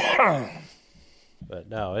 But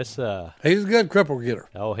no, it's He's a good cripple getter.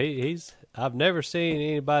 he's I've never seen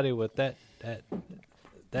anybody with that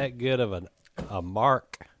good of a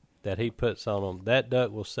mark that he puts on them. That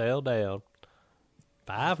duck will sail down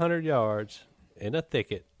 500 yards in a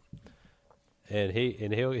thicket, and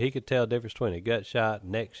he could tell the difference between a gut shot,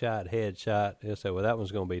 neck shot, head shot. He'll say, well, that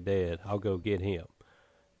one's going to be dead. I'll go get him.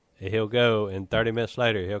 And he'll go, and 30 minutes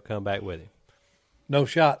later, he'll come back with him. No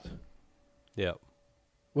shots. Yep.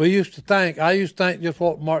 I used to think just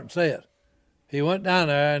what Martin said. He went down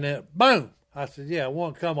there and then boom. I said, yeah,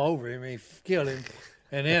 one come over him. He killed him.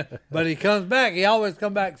 And then, but he comes back. He always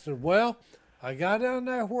come back and said, well, I got down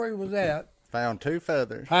there where he was at. Found 2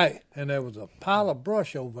 feathers. Hey, and there was a pile of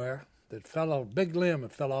brush over there that fell off, a big limb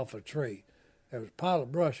that fell off a tree. There was a pile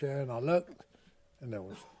of brush there, and I looked, and there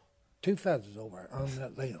was 2 feathers over on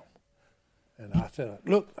that limb. And I said,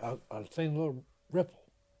 look, I seen a little ripple.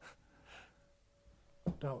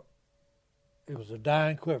 No, it was a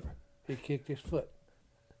dying quiver. He kicked his foot.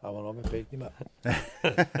 I went over and picked him up.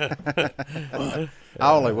 I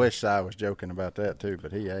only wish I was joking about that too,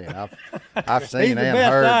 but he ain't. I've seen He's the and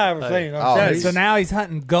best heard. I ever seen. I'm telling you. So now he's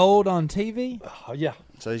hunting gold on TV. Oh, yeah.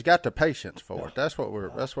 So he's got the patience for it. That's what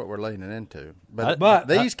we're leaning into. But But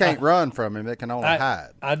these can't run from him. They can only hide.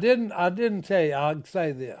 I didn't tell you. I'll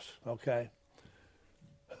say this, okay?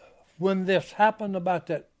 When this happened about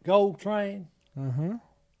that gold train,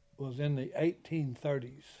 was in the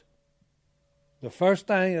 1830s. The first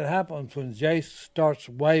thing that happens when Jace starts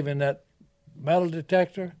waving that metal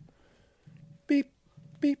detector, beep,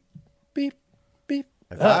 beep, beep, beep.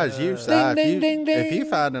 If I was you, Si, ding, ding, ding, if you ding.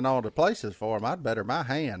 finding all the places for him, I'd better my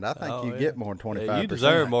hand. I think you get more than 25%. Yeah, you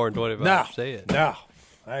deserve more than 25%. No.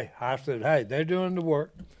 Hey, I said, hey, they're doing the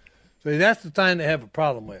work. See, that's the thing they have a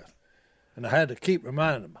problem with. And I had to keep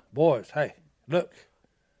reminding them, boys, hey, look,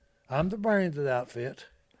 I'm the brains of the outfit.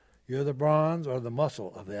 You're the bronze or the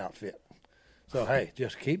muscle of the outfit. So, hey,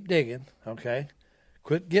 just keep digging, okay?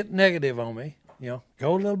 Quit getting negative on me. Go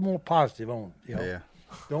a little more positive on it. Yeah.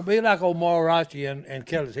 Don't be like old Marachi and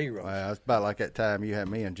Kelly's Heroes. Well, it's about like that time you had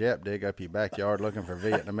me and Jep dig up your backyard looking for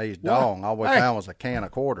Vietnamese dong. All we found was a can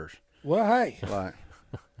of quarters. Well, hey. Like,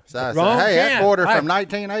 so I Wrong said, hey, that can. quarter Hey. from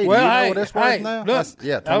 1980, Well, you know hey, what this was hey, now? Look,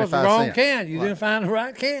 Yeah, 25 that was the wrong cents. can. You didn't find the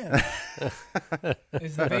right can.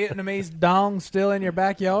 Is the Vietnamese dong still in your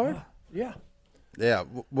backyard? Yeah. Yeah,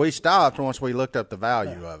 we stopped once we looked up the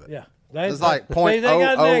value of it. Yeah. It's like see, they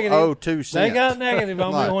got negative. 0.002 They cents. got negative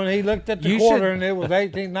on Like- me when he looked at the You quarter should- and it was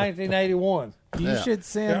 1981. You Yeah. should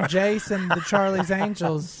send Jason the Charlie's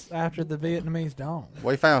Angels after the Vietnamese dong.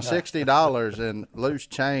 We found $60 in loose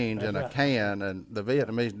change in a can, and the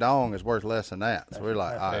Vietnamese dong is worth less than that. So we're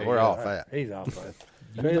like, all right, we're off that. He's off that.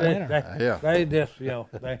 the winner. Yeah. They just, they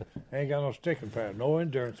ain't got no sticking power, no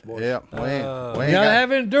endurance, boys. Yeah, we ain't You got, gotta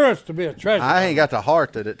have endurance to be a treasure. I ain't got the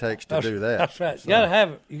heart that it takes to do that. That's right. So,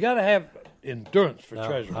 You gotta have endurance for No,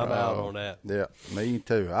 treasure. I'm out on that. Yeah, me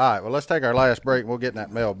too. All right, well, let's take our last break. We'll get in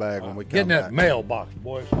that mailbag when we come Get in that back. mailbox,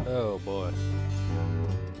 boys. Oh, boy.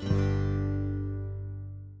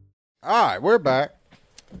 All right, we're back.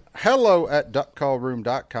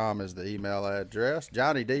 Hello@duckcallroom.com is the email address.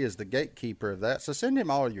 Johnny D is the gatekeeper of that, so send him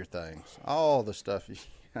all your things, all the stuff.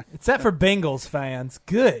 Except for Bengals fans.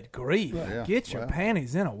 Good grief. Yeah, Get your well.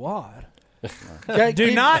 panties in a wad. Okay, Do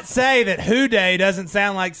keep- not say that Who Day doesn't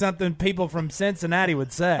sound like something people from Cincinnati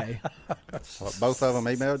would say. What, both of them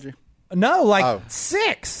emailed you? No, like Oh.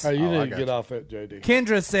 6. Hey, you I need to got get you. off that, JD.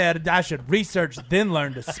 Kendra said I should research then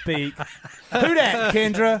learn to speak. Who that,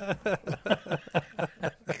 Kendra?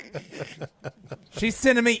 She's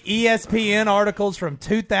sending me ESPN articles from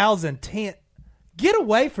 2010. Get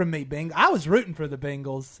away from me, Bengals. I was rooting for the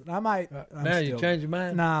Bengals. I'm Now you still- change your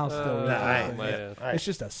mind? No, I'll still root for I the ain't, Bengals. man. It's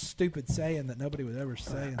just a stupid saying that nobody would ever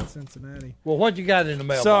say in Cincinnati. Well, what you got in the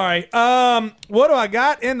mailbox? Sorry. What do I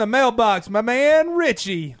got in the mailbox? My man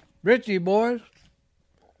Richie. Richie, boys.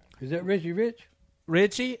 Is that Richie Rich?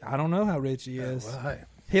 Richie? I don't know how Richie is. Well, hey.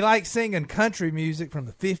 He likes singing country music from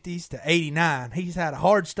the 50s to 89. He's had a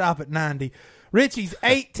hard stop at 90. Richie's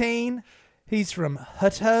 18. He's from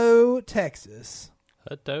Hutto, Texas.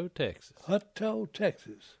 Hutto, Texas. Hutto,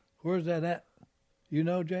 Texas. Where's that at? You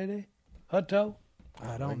know, JD? Hutto?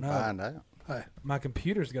 I We don't can know. find out. Hey, My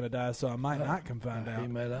computer's going to die, so I might not can find he out.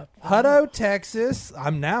 made up. Hutto, Texas.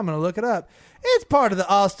 I'm going to look it up. It's part of the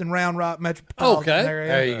Austin Round Rock metropolitan Okay. area.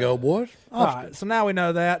 There you go, boys. All right, so now we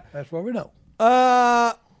know that. That's what we know.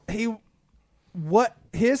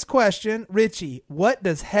 His question, Richie, what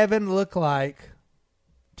does heaven look like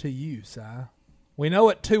to you, Si? We know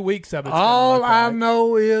what 2 weeks of it's gonna All look I like.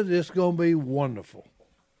 know is it's going to be wonderful.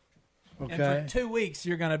 And Okay? for 2 weeks,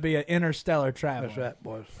 you're going to be an interstellar traveler. That's right,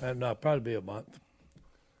 boys. And probably be a month.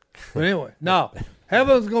 But anyway, no.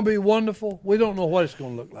 Heaven's going to be wonderful. We don't know what it's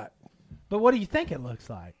going to look like. But what do you think it looks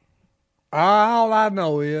like? All I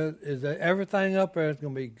know is that everything up there is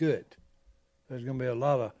going to be good. There's going to be a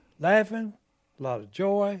lot of laughing, a lot of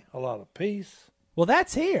joy, a lot of peace. Well,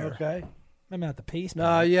 that's here. Okay? Maybe not the peace. No,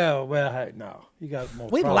 part. yeah, well, hey, no. You got more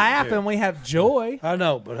We problems laugh here. and we have joy. I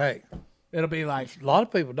know, but hey, It'll be like, a lot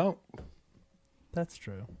of people don't. that's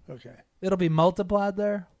true. Okay. It'll be multiplied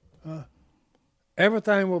there.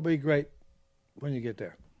 Everything will be great when you get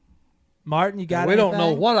there. Martin, you got we don't know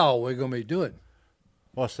anything? what all we're going to be doing.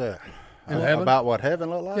 What's that? In heaven? About what heaven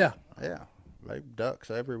look like? Yeah. Yeah. Maybe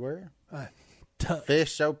ducks everywhere. Tuck.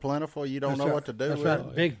 Fish so plentiful you don't know what to do That's with right.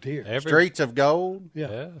 it. Big deer. Streets of gold.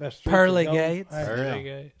 Yeah. That's Pearly Streets of Gold. Gates. Hey, Pearly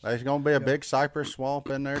Gates. There's going to be a big cypress swamp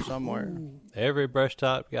in there somewhere, Every brush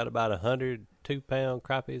top got about 100 2-pound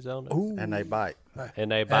crappies on it, and they bite.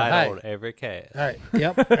 and they bite hey. on every cast. Hey,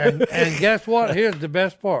 yep. And guess what? Here's the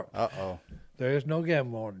best part. Uh-oh. There is no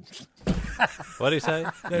game wardens. What do you say?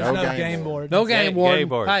 There's No no game game board. board. No game warden. game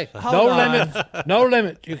wardens. Hey, Hold no on. limit. No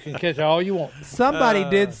limit. You can catch all you want. Somebody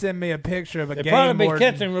did send me a picture of a They game probably be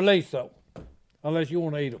warden. catch and release though, unless you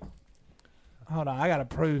want to eat them. Hold on, I got to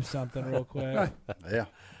prove something real quick. Yeah.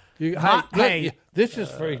 Hey, this is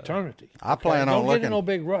for eternity. I plan Don't on get looking. in no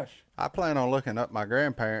big rush. I plan on looking up my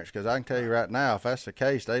grandparents because I can tell you right now, if that's the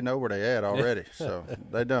case, they know where they at already. So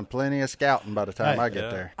they done plenty of scouting by the time Hey. I get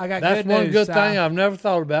there. I got That's good one news, good Si. thing I've never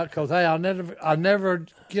thought about because hey, I never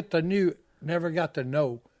never got to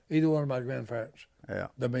know either one of my grandparents, Yeah,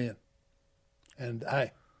 the men. And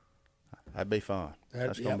hey, that'd be fun.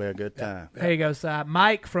 That's Yep. gonna be a good time. There you go, Si.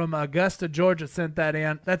 Mike from Augusta, Georgia sent that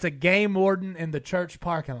in. That's a game warden in the church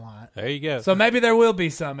parking lot. There you go. So maybe there will be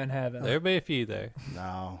some in heaven. There'll be a few there.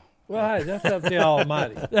 No. well, hey, that's up to the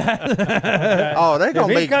Almighty. Oh, they If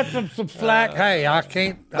gonna he be. cut some slack, hey, I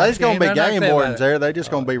can't. There's gonna be game boards wardens there. They just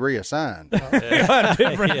gonna be reassigned.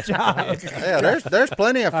 Different jobs. Yeah, there's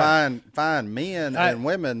plenty of fine men and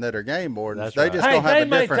women that are game wardens. That's They right. just Hey, gonna have they a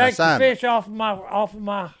may different take the assignment. fish off of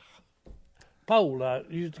my pole I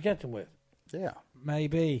used to catch them with. Yeah.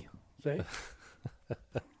 Maybe. See.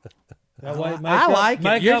 That way, I like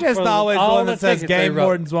it. You're just always one that says game wrote.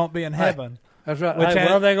 wardens won't be in heaven. That's right. Which Hey, had-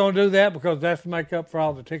 well, they're going to do that because that's to make up for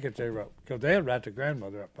all the tickets they wrote. Because they'll write the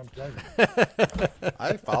grandmother up. I'm telling you.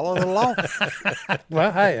 Hey, follow the law.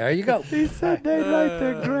 Well, hey, there you go. He said they'd write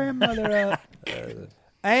their grandmother up.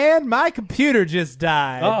 And my computer just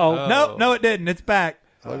died. Uh-oh. Nope, no, it didn't. It's back.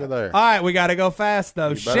 Look at there. All right, we got to go fast, though.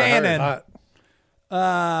 You better hurry. Shannon.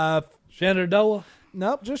 All right. Shenandoah.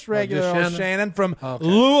 Nope, just regular just old Shannon? Shannon from Okay.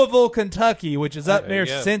 Louisville, Kentucky, which is up There near you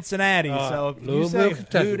go. Cincinnati. So if you Louisville, say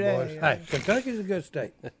Kentucky, Houday, boys. Hey, Kentucky's a good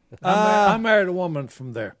state. I married a woman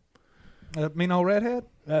from there. mean old redhead?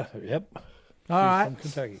 Yep. All right. From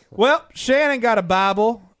Kentucky. Well, Shannon got a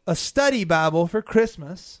Bible, a study Bible for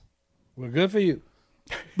Christmas, Well, good for you.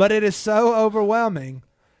 but it is so overwhelming.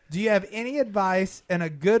 Do you have any advice and a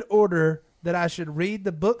good order that I should read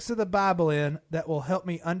the books of the Bible in that will help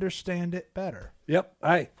me understand it better? Yep.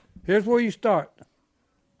 Hey, here's where you start.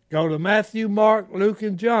 Go to Matthew, Mark, Luke,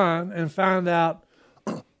 and John and find out,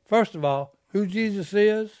 first of all, who Jesus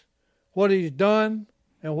is, what he's done,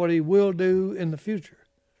 and what he will do in the future.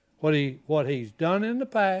 What he's done in the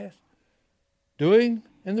past, doing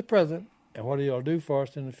in the present, and what he'll do for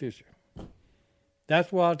us in the future.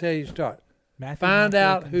 That's where I'll tell you to start. Matthew, Find Mark,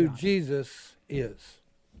 out Luke, who and John. Jesus is.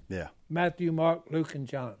 Yeah, Matthew, Mark, Luke, and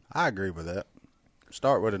John. I agree with that.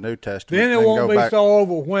 Start with the New Testament. Then it then won't go be back, so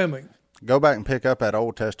overwhelming. Go back and pick up that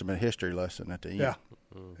Old Testament history lesson at the end. Yeah.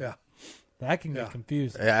 Yeah. That can get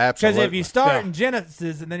confusing. Yeah, Because absolutely. if you start Yeah. in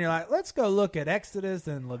Genesis and then you're like, let's go look at Exodus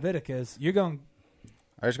and Leviticus, you're going to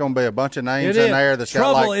There's going to be a bunch of names It in is. there that's got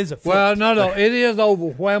trouble like, is afoot. Well, no, it is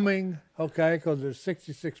overwhelming, okay, because there's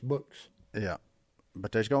 66 books. yeah.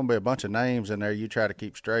 But there's going to be a bunch of names in there you try to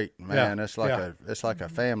keep straight. Man, Yeah, it's like yeah. it's like a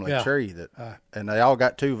family Yeah. tree that, and they all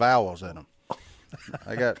got 2 vowels in them.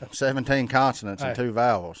 They got 17 consonants and 2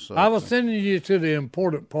 vowels. So, I was sending you to the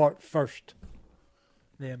important part first.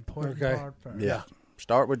 the important Okay. part first. yeah.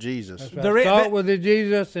 Start with Jesus. That's right. The re- Start but- with the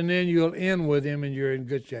Jesus, and then you'll end with him, and you're in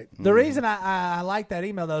good shape. The reason I like that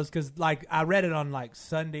email, though, is because, like, I read it on, like,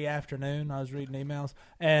 Sunday afternoon. I was reading emails.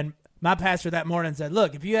 And my pastor that morning said,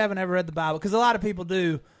 look, if you haven't ever read the Bible, because a lot of people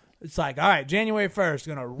do, it's like, all right, January 1st,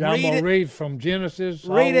 going to I'm read going it, to read from Genesis.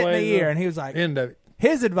 all read the it in way a to year. And he was like, end of it.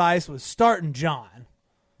 his advice was start in John.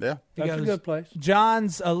 Yeah. He That's a goes, good place.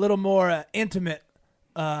 John's a little more intimate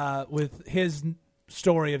with his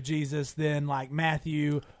story of Jesus than like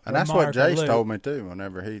Matthew. And or that's Mark what or Jace Luke. told me too.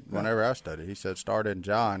 Whenever I studied, he said start in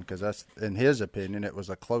John because that's, in his opinion, it was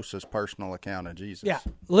the closest personal account of Jesus. Yeah,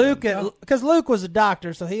 Luke, because Luke was a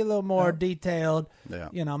doctor, so he a little more detailed. Yeah.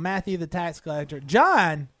 You know, Matthew the tax collector.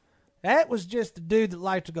 John, that was just a dude that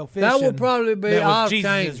liked to go fishing. That will probably be. that was I'll Jesus'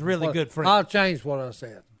 change really what- good friend. I'll change what I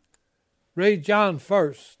said. Read John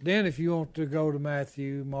first. Then, if you want to go to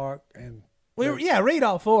Matthew, Mark, and read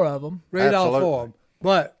all 4 of them. read all Absolutely. 4 of them.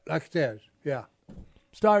 But like I said, yeah,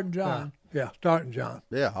 Starting John. starting John.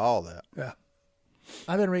 Yeah, all that. Yeah.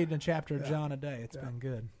 I've been reading a chapter of John a day. It's been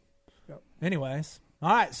good. Yep. Anyways, all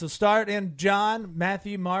right. So start in John,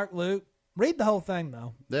 Matthew, Mark, Luke. Read the whole thing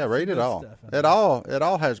though. Yeah, read it good all. stuff in It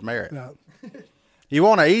all has merit. Yeah. You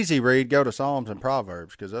want an easy read, go to Psalms and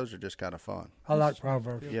Proverbs because those are just kind of fun. I like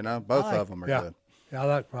Proverbs. You know, both of them are Yeah. good. Yeah, I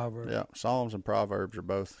like Proverbs. Yeah, Psalms and Proverbs are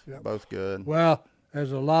both good. Well,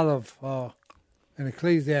 there's a lot of in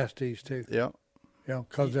Ecclesiastes too. Yeah. You know,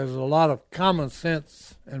 because there's a lot of common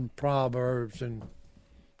sense in Proverbs and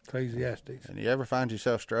Ecclesiastes. And you ever find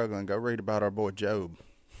yourself struggling, go read about our boy Job.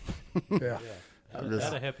 Yeah.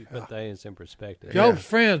 That'll help you put things in perspective. Job's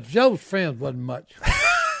friends wasn't much.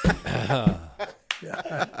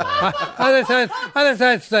 I just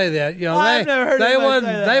had to say that. You know, I've never heard anybody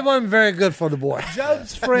say that. they wasn't very good for the boy.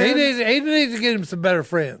 Job's He friends. needs to get him some better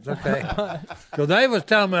friends, okay? So they was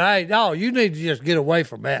telling me, hey, no, you need to just get away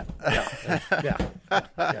from that.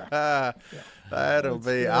 Yeah. That'll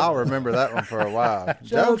be. I'll remember that one for a while. Job's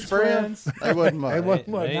Job's friends. They wasn't much. They wasn't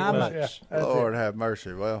much. Ain't Not much. much. Lord have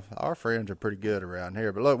mercy. Well, our friends are pretty good around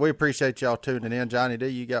here. But look, we appreciate y'all tuning in. Johnny D,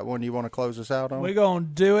 you got one you want to close us out on? We're going to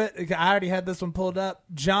do it. I already had this one pulled up.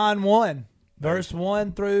 John 1, verse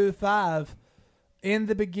 1 through 5. In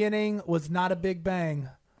the beginning was not a big bang.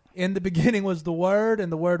 In the beginning was the Word, and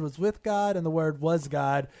the Word was with God, and the Word was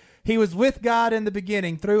God. He was with God in the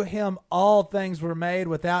beginning. Through him all things were made.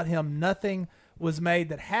 Without him nothing was made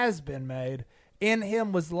that has been made. In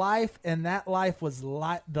him was life, and that life was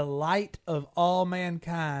the light of all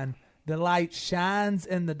mankind. The light shines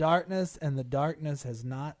in the darkness, and the darkness has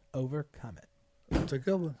not overcome it. That's a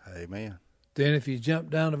good one. Amen. Then if you jump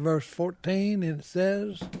down to verse 14, and it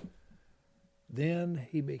says, then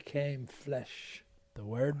he became flesh The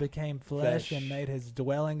Word became flesh, Flesh. and made his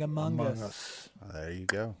dwelling among us. us. There you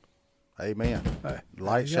go. Amen. Hey,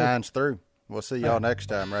 Light there you go. shines through. We'll see y'all next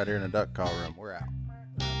time right here in the Duck Call Room. We're out.